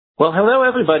Well, hello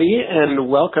everybody, and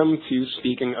welcome to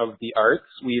Speaking of the Arts.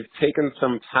 We've taken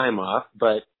some time off,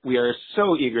 but we are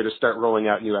so eager to start rolling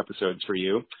out new episodes for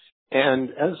you.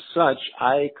 And as such,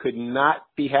 I could not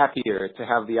be happier to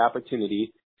have the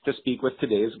opportunity to speak with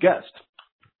today's guest.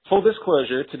 Full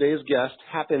disclosure, today's guest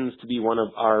happens to be one of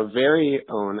our very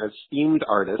own esteemed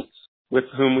artists with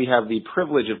whom we have the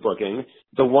privilege of booking,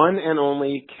 the one and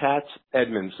only Kat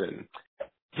Edmondson.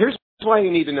 Here's why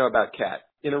you need to know about Kat.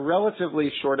 In a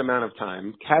relatively short amount of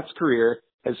time, Kat's career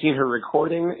has seen her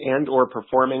recording and or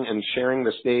performing and sharing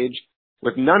the stage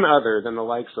with none other than the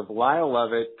likes of Lyle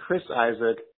Lovett, Chris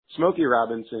Isaak, Smokey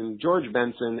Robinson, George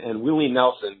Benson, and Willie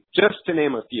Nelson, just to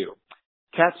name a few.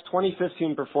 Kat's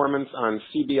 2015 performance on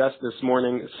CBS This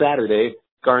Morning, Saturday,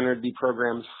 garnered the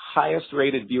program's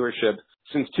highest-rated viewership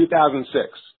since 2006.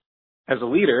 As a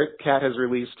leader, Kat has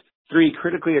released 3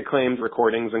 critically acclaimed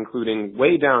recordings, including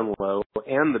Way Down Low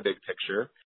and The Big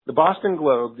Picture. The Boston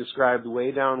Globe described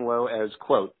Way Down Low as,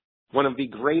 quote, one of the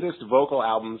greatest vocal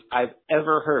albums I've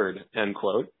ever heard, end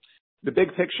quote. The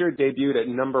Big Picture debuted at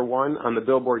number 1 on the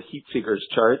Billboard Heatseekers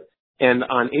chart, and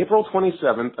on April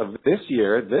 27th of this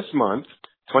year, this month,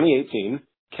 2018,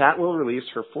 Kat will release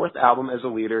her 4th album as a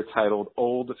leader titled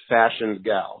Old Fashioned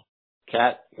Gal.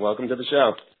 Kat, welcome to the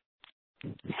show.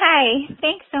 Hi,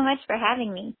 thanks so much for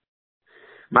having me.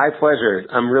 My pleasure.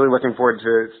 I'm really looking forward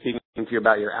to speaking to you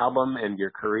about your album and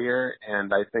your career,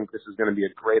 and I think this is going to be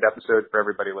a great episode for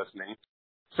everybody listening.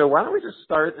 So why don't we just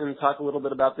start and talk a little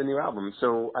bit about the new album?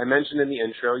 So I mentioned in the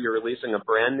intro you're releasing a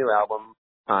brand new album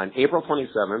on April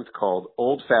 27th called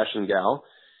Old Fashioned Gal.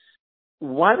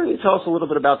 Why don't you tell us a little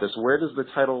bit about this? Where does the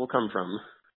title come from?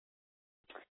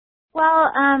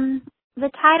 Well,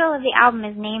 the title of the album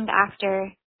is named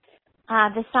after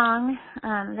the song,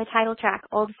 the title track,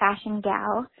 Old Fashioned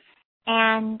Gal.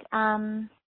 And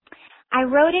I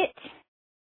wrote it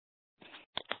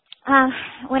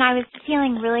when I was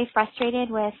feeling really frustrated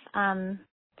with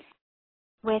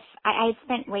I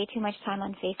spent way too much time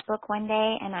on Facebook one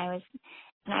day, and I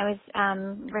was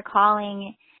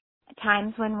recalling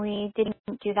times when we didn't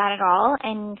do that at all,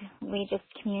 and we just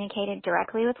communicated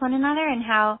directly with one another, and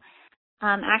how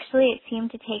actually it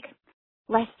seemed to take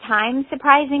less time,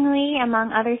 surprisingly,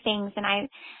 among other things. And I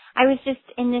was just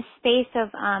in this space of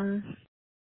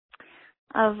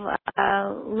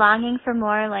longing for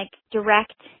more like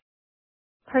direct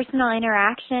personal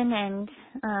interaction, and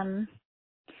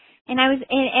I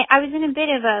was in a bit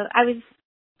of I was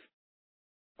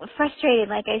frustrated,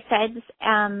 like I said,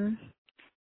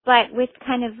 but with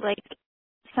kind of like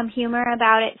some humor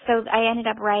about it. So I ended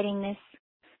up writing this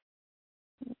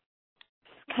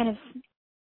kind of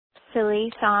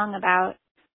silly song about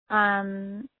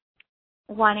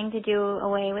wanting to do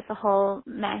away with the whole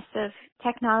mess of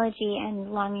technology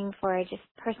and longing for just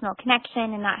personal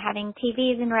connection, and not having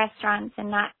TVs in restaurants, and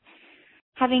not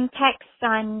having texts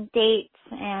on dates,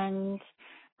 and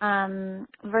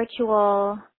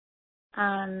virtual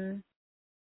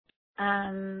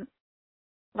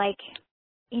like,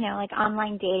 you know, like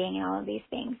online dating and all of these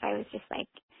things. I was just like,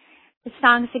 the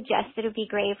song suggested it would be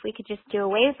great if we could just do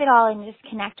away with it all and just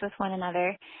connect with one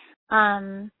another.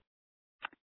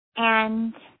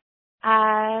 And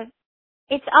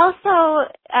it's also,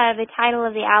 the title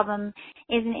of the album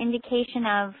is an indication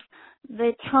of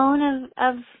the tone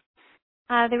of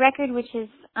the record, which is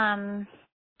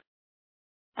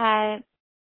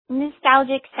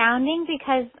nostalgic sounding,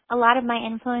 because a lot of my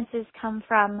influences come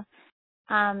from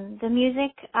the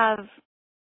music of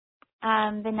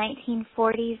the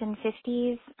 1940s and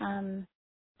 50s,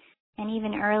 and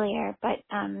even earlier, but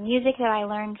music that I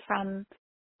learned from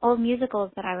old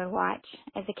musicals that I would watch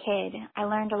as a kid. I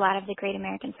learned a lot of the Great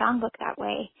American Songbook that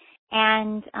way,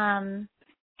 and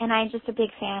I'm just a big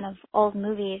fan of old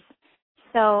movies.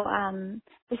 So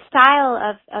the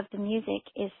style of the music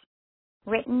is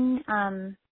written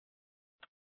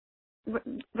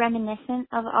reminiscent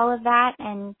of all of that,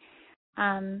 and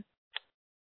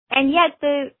yet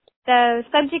the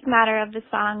subject matter of the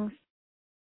songs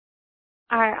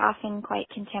are often quite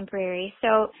contemporary.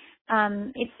 So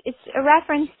it's a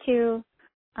reference to,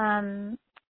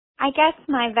 I guess,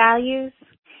 my values,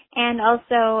 and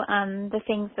also the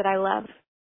things that I love.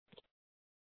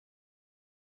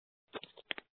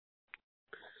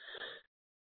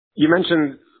 You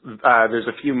mentioned there's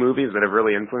a few movies that have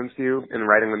really influenced you in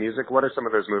writing the music. What are some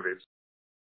of those movies?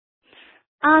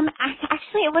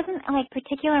 Actually, it wasn't like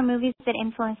particular movies that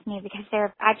influenced me, because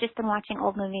I've just been watching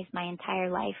old movies my entire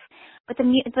life. But the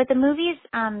movies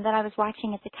that I was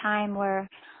watching at the time were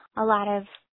a lot of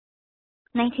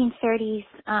 1930s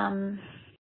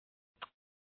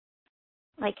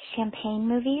like champagne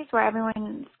movies, where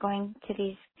everyone's going to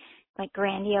these like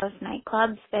grandiose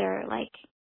nightclubs that are like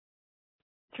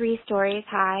 3 stories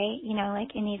high, you know,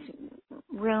 like in these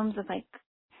rooms with like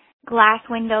glass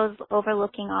windows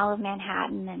overlooking all of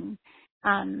Manhattan,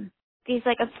 and these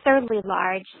like absurdly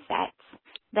large sets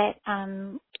that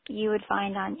you would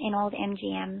find in old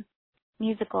MGM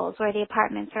musicals, where the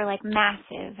apartments are like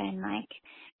massive, and like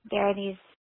there are these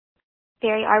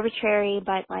very arbitrary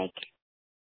but like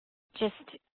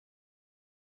just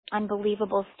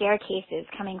unbelievable staircases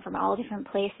coming from all different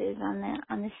places on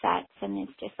the sets, and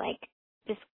it's just like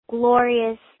this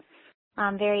glorious,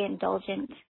 very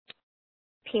indulgent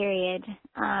period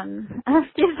of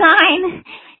design,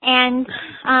 and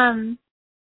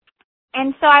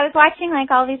so I was watching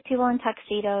like all these people in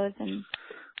tuxedos, and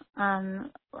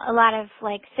a lot of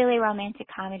like silly romantic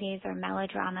comedies or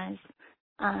melodramas,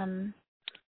 and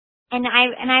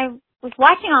I was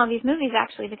watching all of these movies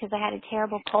actually because I had a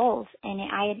terrible cold, and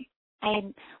I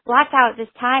had blocked out this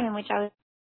time in which I was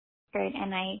sick,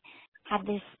 and I had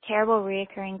this terrible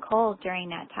reoccurring cold during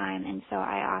that time, and so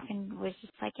I often was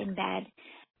just like in bed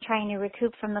trying to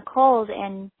recoup from the cold,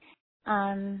 and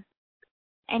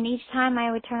each time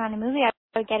I would turn on a movie I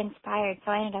would get inspired,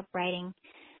 so I ended up writing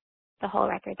the whole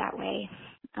record that way.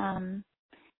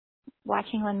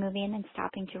 Watching one movie and then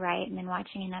stopping to write, and then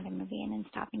watching another movie and then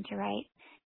stopping to write.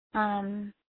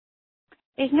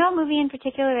 There's no movie in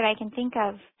particular that I can think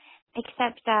of,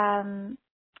 except I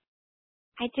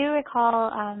do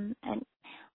recall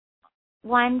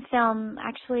one film,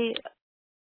 actually,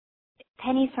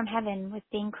 Pennies from Heaven with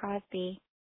Bing Crosby,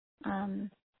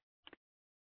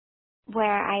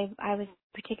 where I was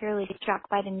particularly struck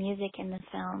by the music in the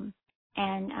film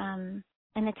and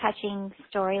the touching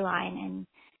storyline,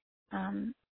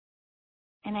 and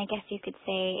I guess you could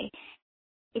say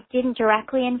it didn't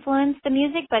directly influence the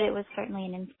music, but it was certainly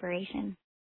an inspiration.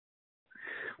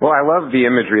 Well, I love the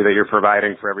imagery that you're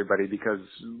providing for everybody, because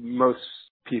most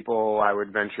people, I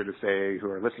would venture to say, who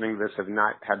are listening to this have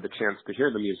not had the chance to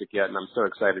hear the music yet, and I'm so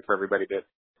excited for everybody to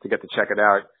get to check it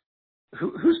out.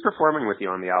 Who's performing with you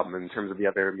on the album in terms of the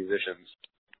other musicians?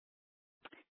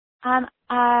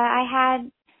 I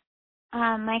had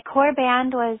my core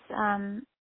band was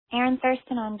Aaron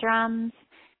Thurston on drums,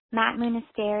 Matt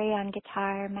Munisteri on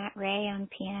guitar, Matt Ray on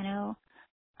piano,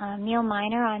 Neil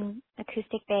Miner on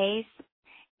acoustic bass,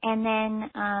 and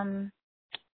then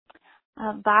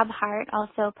Bob Hart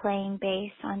also playing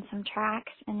bass on some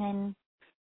tracks, and then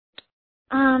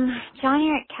John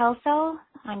Eric Kelso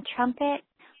on trumpet,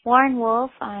 Warren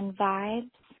Wolf on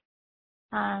vibes.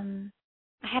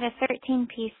 I had a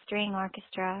 13-piece string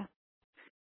orchestra,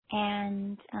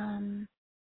 and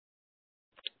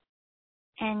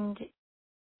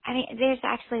I mean, there's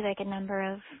actually like a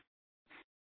number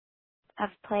of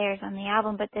players on the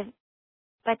album, but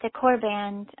the core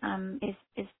band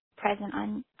is present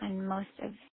on most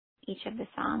of each of the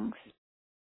songs.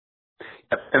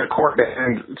 And a core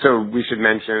band, so we should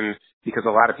mention, because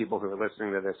a lot of people who are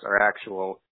listening to this are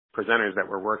actual presenters that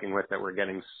we're working with, that we're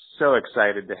getting so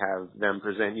excited to have them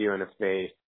present you, and if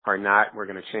they are not, we're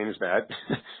going to change that.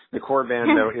 The core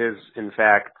band, though, is in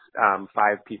fact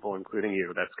 5 people, including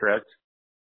you. That's correct?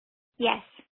 Yes.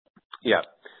 Yeah.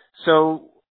 So,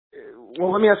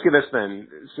 well, let me ask you this then.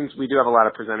 Since we do have a lot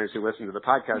of presenters who listen to the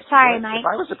podcast. Sorry, Mike. If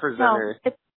I was a presenter...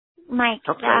 No, Mike,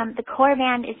 okay. The core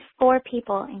band is 4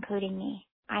 people, including me.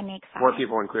 I make 5. 4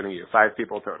 people, including you. 5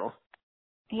 people total.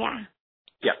 Yeah.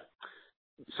 Yeah.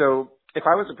 So if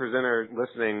I was a presenter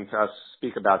listening to us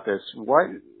speak about this, what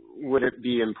would it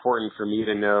be important for me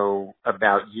to know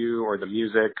about you or the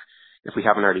music, if we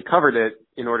haven't already covered it,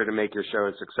 in order to make your show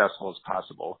as successful as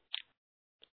possible?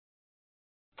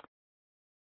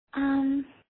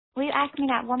 Will you ask me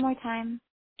that one more time?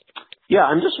 Yeah,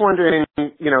 I'm just wondering,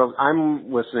 I'm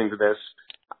listening to this.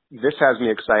 This has me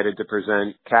excited to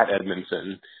present Kat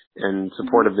Edmonson in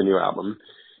support of the new album.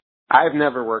 I've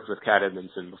never worked with Kat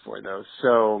Edmonson before, though,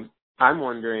 so I'm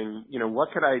wondering,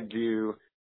 what could I do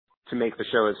to make the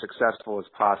show as successful as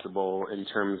possible in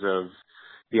terms of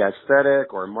the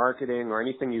aesthetic or marketing or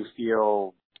anything you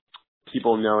feel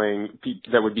people knowing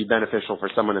that would be beneficial for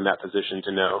someone in that position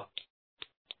to know?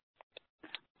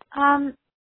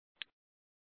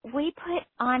 We put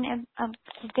on a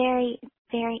very,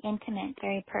 very intimate,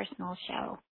 very personal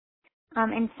show.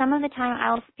 And some of the time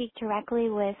I'll speak directly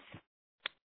with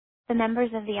the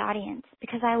members of the audience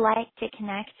because I like to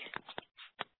connect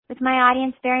with my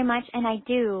audience very much, and I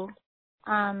do.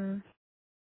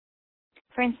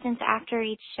 For instance, after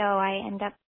each show, I end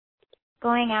up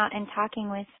going out and talking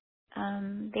with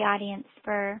the audience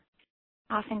for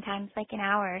oftentimes like an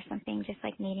hour or something, just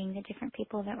like meeting the different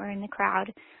people that were in the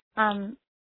crowd.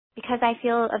 because I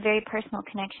feel a very personal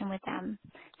connection with them.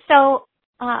 So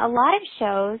a lot of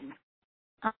shows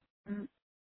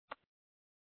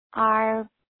are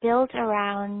built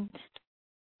around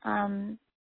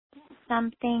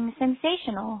something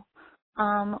sensational,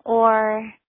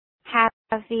 or have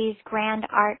these grand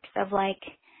arcs of like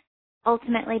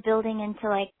ultimately building into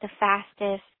like the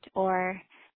fastest or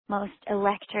most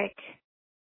electric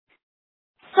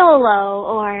solo,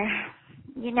 or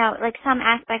like some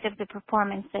aspect of the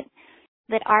performance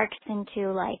that arcs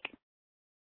into like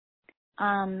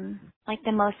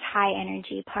the most high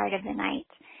energy part of the night.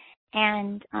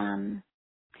 And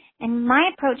my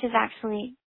approach is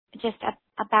actually just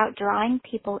about drawing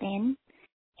people in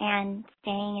and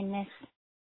staying in this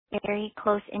very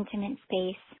close, intimate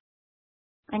space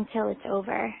until it's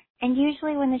over. And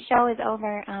usually when the show is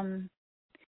over,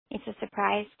 it's a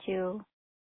surprise to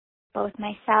both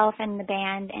myself and the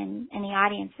band and the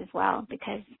audience as well,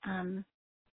 because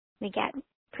we get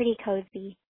pretty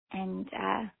cozy and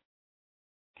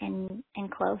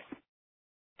close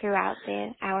throughout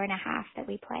the hour and a half that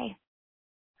we play.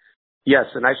 Yes,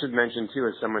 and I should mention too,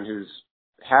 as someone who's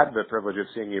had the privilege of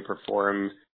seeing you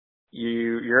perform,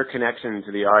 your connection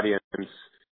to the audience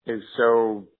is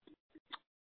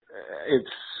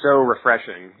it's so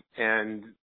refreshing. And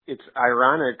it's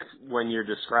ironic when you're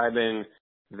describing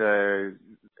the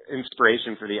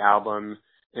inspiration for the album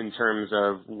in terms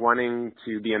of wanting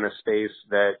to be in a space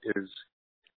that is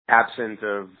absent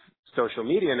of social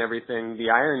media and everything. The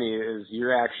irony is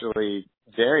you're actually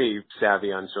very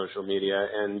savvy on social media,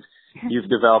 and you've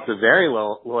developed a very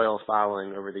loyal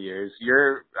following over the years.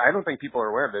 I don't think people are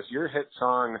aware of this. Your hit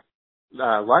song,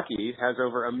 Lucky, has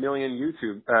over 1 million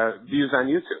views on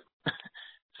YouTube.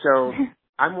 So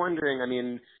I'm wondering, I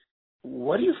mean,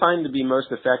 what do you find to be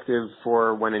most effective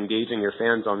for when engaging your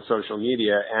fans on social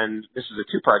media? And this is a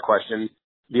two-part question.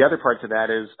 The other part to that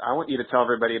is I want you to tell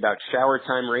everybody about Shower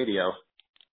Time Radio.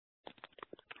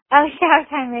 Oh, Shower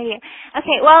Time Radio.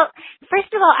 Okay, well,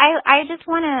 first of all, I just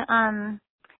want to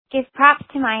give props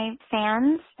to my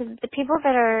fans. The people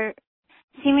that are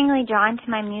seemingly drawn to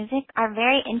my music are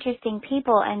very interesting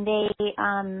people, and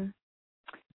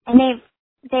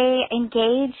they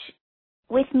engage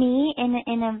with me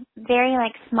in a very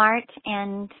like smart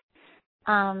and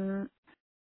fun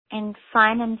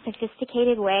and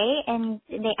sophisticated way, and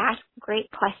they ask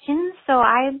great questions. So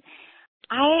I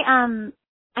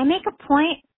make a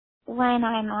point when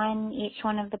I'm on each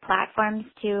one of the platforms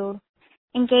to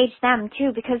engage them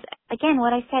too, because again,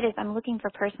 what I said is I'm looking for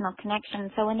personal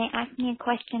connection. So when they ask me a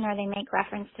question or they make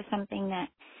reference to something that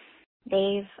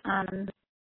they've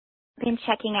been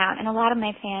checking out, and a lot of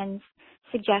my fans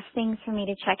suggest things for me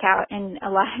to check out, and a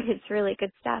lot of it's really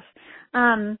good stuff.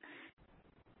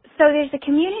 So there's a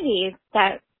community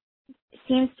that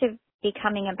seems to be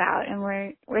coming about, and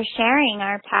we're sharing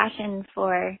our passion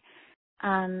for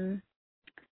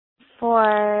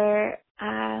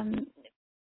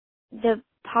the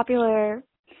popular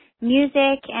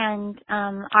music and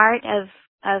art of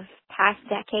past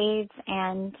decades,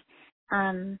 and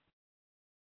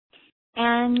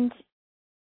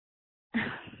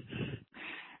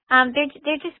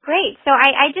they're just great. So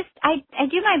I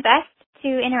do my best to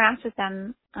interact with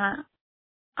them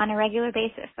on a regular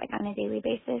basis, like on a daily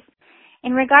basis.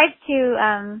 In regards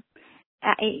to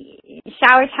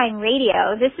Shower Time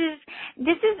Radio, this is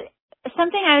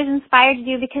something I was inspired to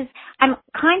do because I'm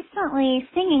constantly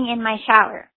singing in my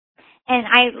shower, and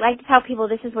I like to tell people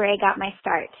this is where I got my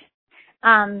start,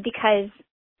 because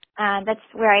that's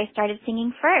where I started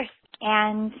singing first,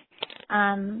 and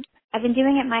I've been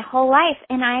doing it my whole life,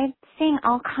 and I sing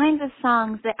all kinds of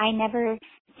songs that I never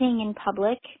sing in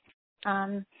public,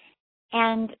 and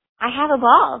I have a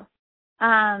ball.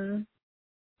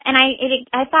 And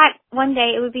I thought one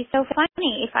day it would be so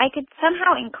funny if I could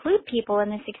somehow include people in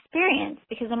this experience,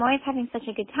 because I'm always having such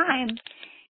a good time.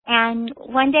 And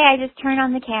one day I just turned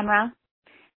on the camera,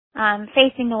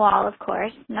 facing the wall, of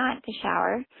course, not the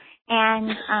shower,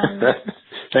 and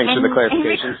thanks for the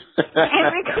clarification.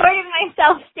 and recorded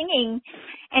myself singing.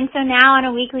 And so now on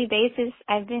a weekly basis,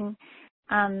 I've been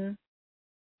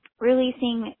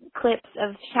releasing clips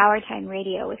of Shower Time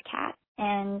Radio with Kat,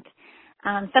 and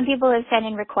some people have sent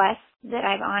in requests that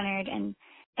I've honored, and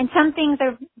some things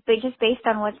are just based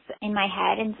on what's in my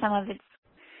head, and some of it's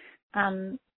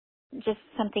just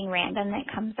something random that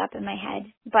comes up in my head.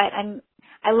 But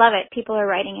I love it. People are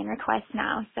writing in requests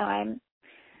now, so I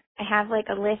have like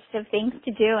a list of things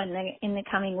to do in the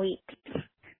coming weeks.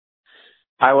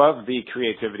 I love the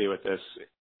creativity with this,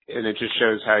 and it just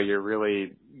shows how you're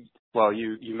really, well,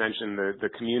 you mentioned the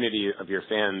community of your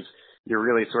fans. You're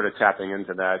really sort of tapping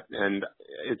into that, and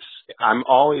I'm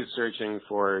always searching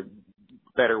for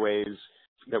better ways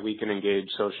that we can engage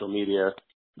social media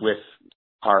with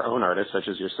our own artists, such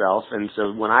as yourself. And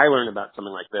so when I learn about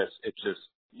something like this, it just,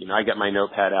 I get my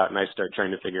notepad out and I start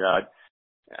trying to figure out,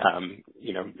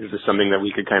 is this something that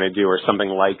we could kind of do or something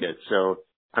like it? So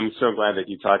I'm so glad that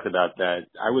you talked about that.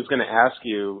 I was going to ask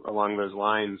you along those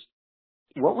lines,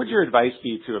 what would your advice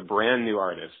be to a brand new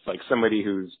artist, like somebody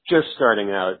who's just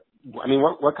starting out? I mean,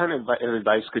 what kind of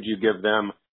advice could you give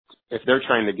them if they're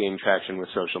trying to gain traction with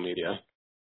social media?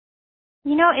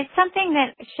 It's something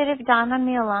that should have dawned on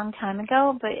me a long time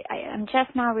ago, but I'm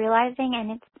just now realizing,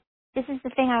 and this is the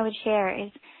thing I would share,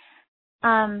 is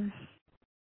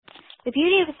the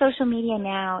beauty of social media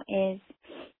now is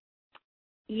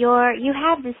you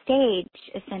have the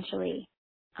stage, essentially,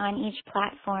 on each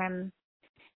platform.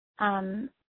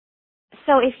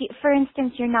 So if you, for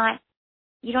instance, you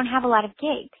don't have a lot of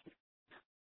gigs,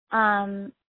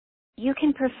 you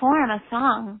can perform a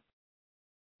song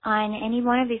on any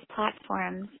one of these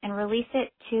platforms and release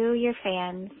it to your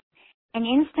fans, and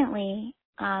instantly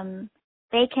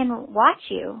they can watch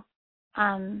you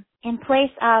in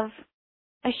place of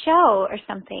a show or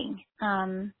something.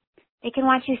 They can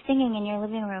watch you singing in your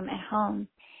living room at home,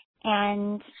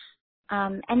 and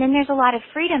then there's a lot of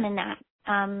freedom in that.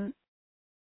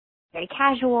 Very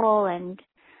casual, and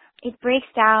it breaks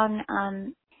down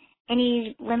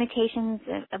any limitations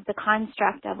of the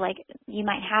construct of like you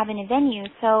might have in a venue.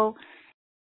 So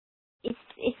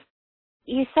it's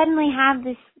you suddenly have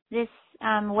this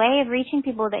way of reaching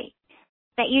people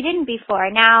that you didn't before.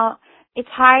 Now it's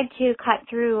hard to cut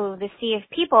through the sea of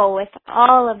people with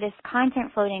all of this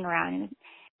content floating around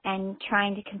and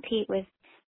trying to compete with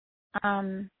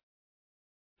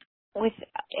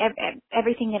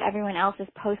everything that everyone else is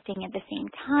posting at the same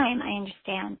time. I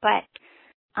understand, but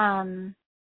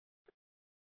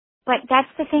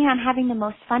that's the thing I'm having the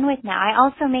most fun with now. I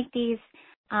also make these,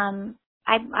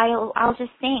 I'll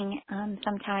just sing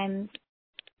sometimes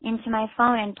into my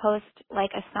phone and post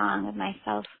like a song of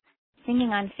myself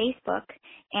singing on Facebook,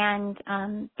 and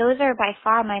those are by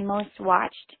far my most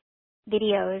watched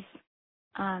videos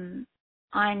on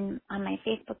my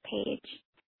Facebook page,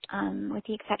 with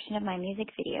the exception of my music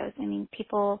videos. I mean,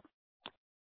 people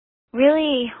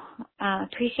really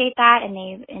appreciate that, and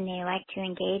they like to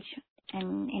engage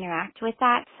and interact with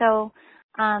that. So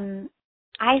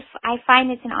I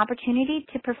find it's an opportunity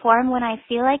to perform when I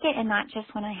feel like it and not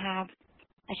just when I have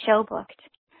a show booked.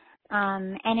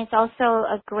 And it's also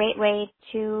a great way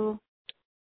to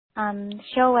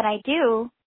show what I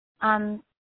do,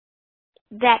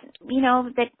 that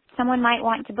someone might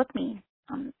want to book me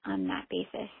on that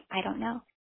basis. I don't know.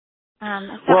 So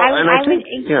I would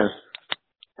yeah.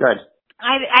 Good.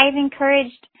 I've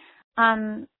encouraged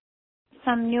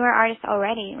some newer artists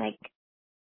already, like,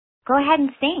 go ahead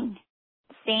and sing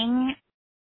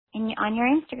on your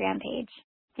Instagram page,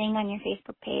 sing on your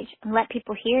Facebook page, and let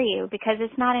people hear you, because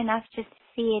it's not enough just to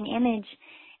see an image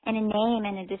and a name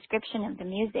and a description of the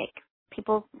music.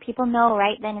 People know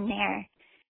right then and there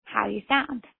how you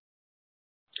sound.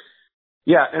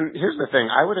 Yeah, and here's the thing.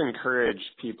 I would encourage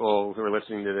people who are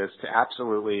listening to this to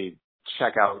absolutely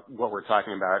check out what we're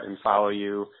talking about and follow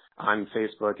you on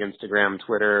Facebook, Instagram,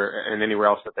 Twitter, and anywhere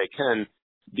else that they can,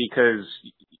 because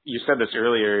you said this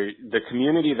earlier, the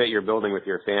community that you're building with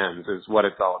your fans is what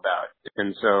it's all about.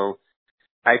 And so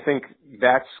I think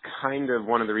that's kind of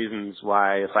one of the reasons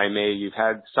why, if I may, you've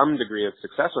had some degree of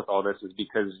success with all this, is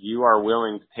because you are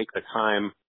willing to take the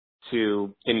time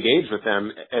to engage with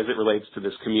them as it relates to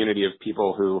this community of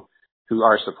people who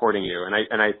are supporting you.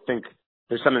 And I think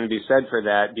there's something to be said for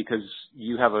that, because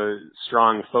you have a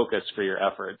strong focus for your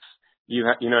efforts. You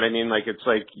know what I mean? Like, it's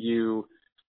like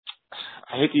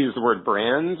I hate to use the word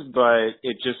brand, but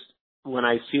it just, when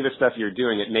I see the stuff you're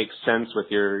doing, it makes sense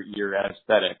with your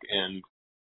aesthetic and,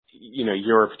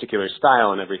 your particular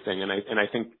style and everything. And I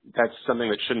think that's something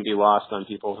that shouldn't be lost on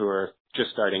people who are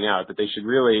just starting out, that they should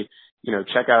really,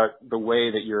 check out the way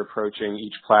that you're approaching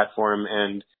each platform,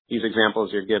 and these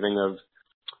examples you're giving of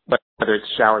whether it's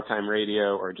shower time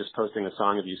radio or just posting a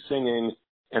song of you singing,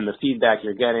 and the feedback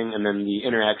you're getting, and then the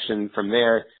interaction from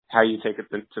there, how you take it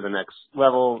to the next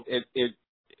level.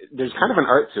 There's kind of an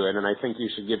art to it, and I think you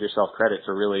should give yourself credit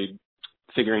for really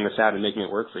figuring this out and making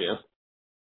it work for you.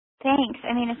 Thanks.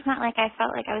 I mean, it's not like I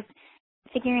felt like I was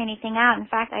figuring anything out. In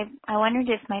fact, I wondered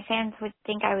if my fans would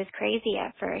think I was crazy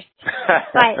at first.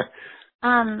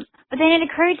 But then it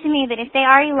occurred to me that if they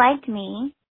already liked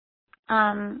me,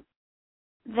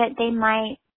 that they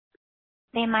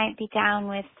might be down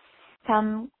with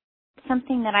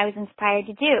something that I was inspired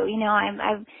to do.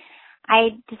 I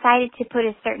decided to put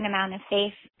a certain amount of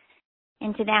faith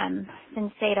into them,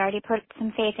 since they'd already put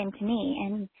some faith into me,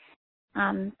 and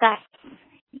thus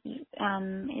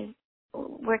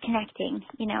we're connecting.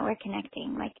 We're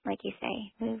connecting, like you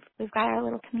say. We've got our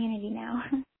little community now.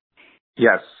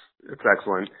 Yes, it's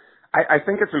excellent. I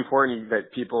think it's important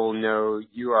that people know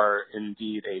you are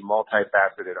indeed a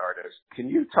multifaceted artist. Can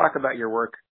you talk about your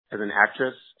work as an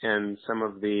actress and some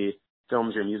of the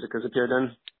films your music has appeared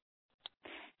in?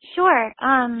 Sure.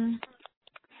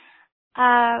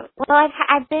 Well, I've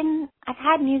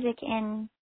had music in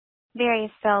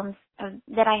various films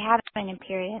that I haven't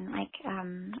appeared in. Like,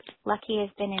 Lucky has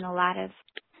been in a lot of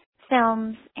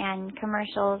films and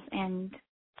commercials, and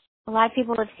a lot of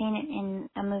people have seen it in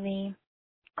a movie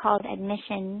called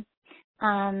Admission.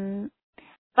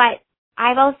 But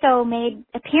I've also made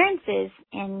appearances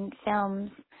in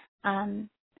films,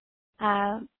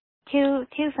 two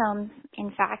films,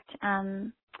 in fact.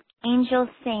 Angels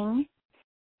Sing,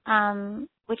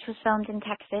 which was filmed in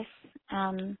Texas,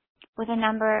 with a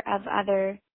number of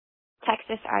other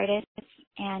Texas artists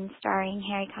and starring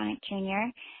Harry Connick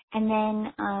Jr. And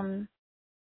then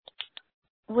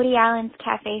Woody Allen's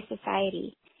Cafe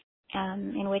Society,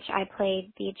 in which I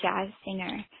played the jazz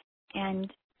singer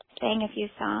and sang a few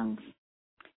songs.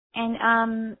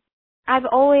 And I've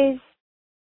always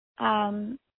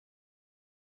been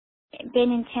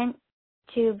intent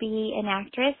to be an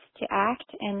actress, to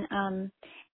act,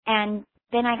 and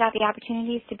then I got the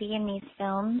opportunities to be in these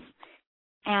films.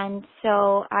 And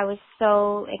so I was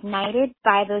so ignited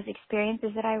by those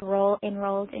experiences that I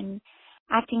enrolled in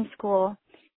acting school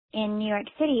in New York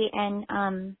City. And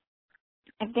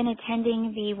I've been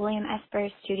attending the William Esper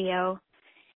Studio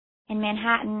in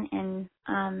Manhattan,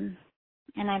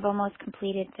 and I've almost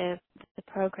completed the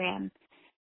program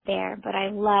there. But I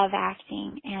love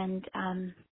acting and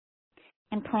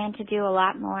plan to do a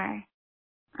lot more.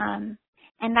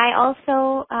 And I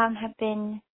also have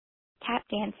been tap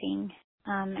dancing,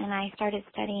 and I started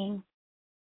studying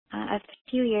a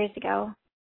few years ago.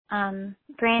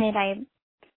 Granted,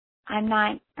 I'm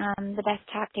not the best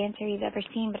tap dancer you've ever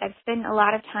seen, but I've spent a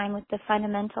lot of time with the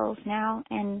fundamentals now,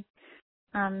 and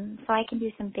so I can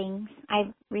do some things.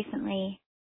 I've recently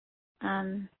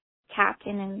tapped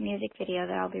in a music video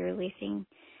that I'll be releasing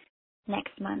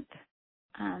next month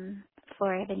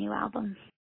for the new album.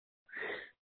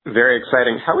 Very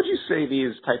exciting. How would you say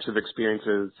these types of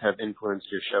experiences have influenced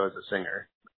your show as a singer?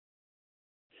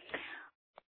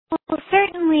 Well,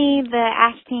 certainly the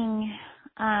acting,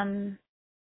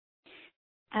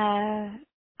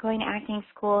 going to acting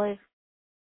school has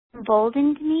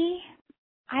emboldened me,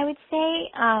 I would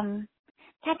say.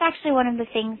 That's actually one of the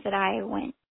things that I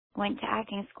went to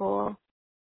acting school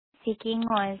seeking,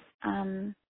 was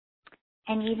an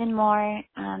even more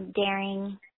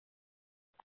daring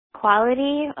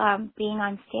quality, being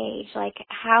on stage. Like,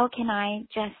 how can I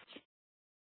just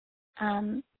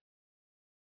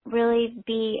really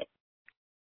be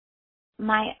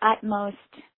my utmost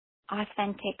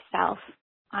authentic self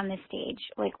on the stage,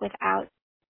 like without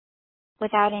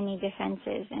any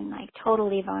defenses, and like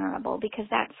totally vulnerable, because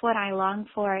that's what I long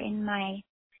for in my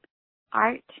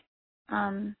art.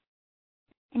 And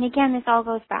again, this all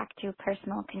goes back to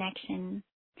personal connection.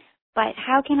 But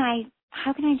how can I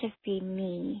just be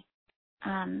me?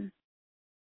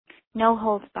 No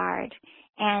holds barred.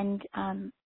 And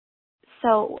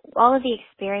so all of the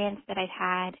experience that I've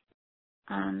had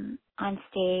on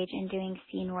stage and doing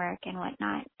scene work and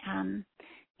whatnot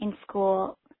in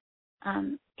school,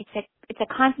 it's a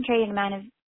concentrated amount of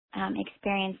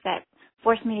experience that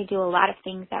forced me to do a lot of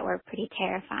things that were pretty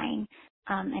terrifying.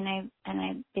 And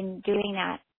I've been doing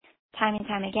that time and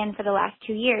time again for the last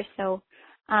 2 years. So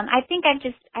I think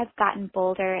I've gotten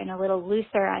bolder and a little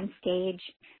looser on stage,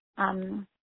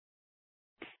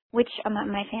 which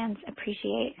my fans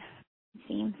appreciate, it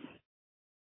seems.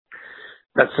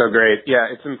 That's so great. Yeah,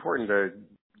 it's important to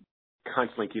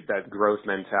constantly keep that growth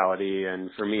mentality. And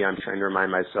for me, I'm trying to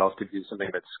remind myself to do something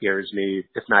that scares me,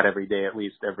 if not every day, at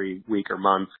least every week or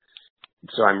month.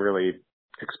 So I'm really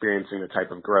experiencing the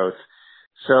type of growth.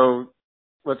 So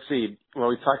let's see. Well,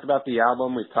 we've talked about the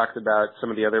album. We've talked about some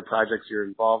of the other projects you're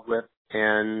involved with.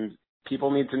 And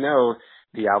people need to know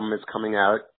the album is coming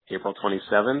out April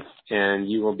 27th, and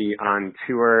you will be on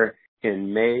tour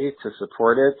in May to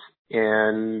support it.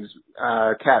 And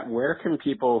Kat, where can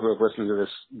people who have listened to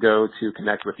this go to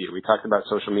connect with you? We talked about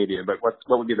social media, but what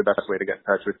would be the best way to get in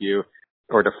touch with you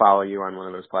or to follow you on one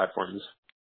of those platforms?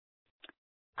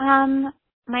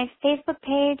 My Facebook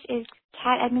page is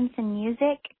Kat Edmondson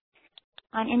Music.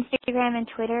 On Instagram and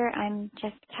Twitter, I'm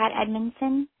just Kat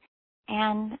Edmondson.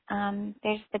 And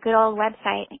there's the good old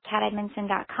website,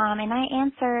 katedmondson.com. And I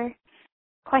answer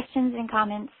questions and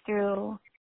comments through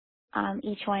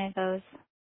each one of those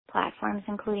platforms,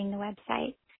 including the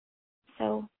website.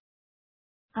 So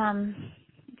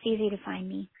it's easy to find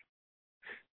me.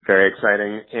 Very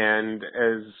exciting. And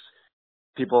as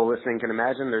people listening can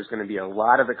imagine, there's going to be a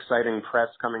lot of exciting press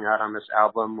coming out on this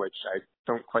album, which I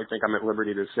don't quite think I'm at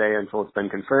liberty to say until it's been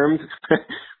confirmed.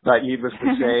 But needless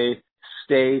to say,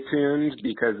 stay tuned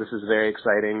because this is very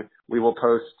exciting. We will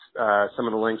post some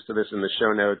of the links to this in the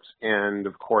show notes and,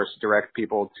 of course, direct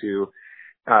people to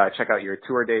check out your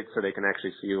tour dates so they can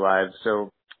actually see you live. So,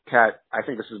 Kat, I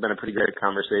think this has been a pretty great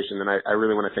conversation, and I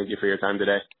really want to thank you for your time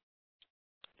today.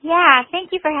 Yeah,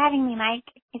 thank you for having me, Mike.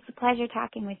 It's a pleasure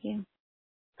talking with you.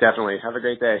 Definitely. Have a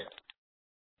great day.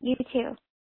 You too.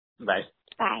 Bye.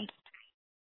 Bye.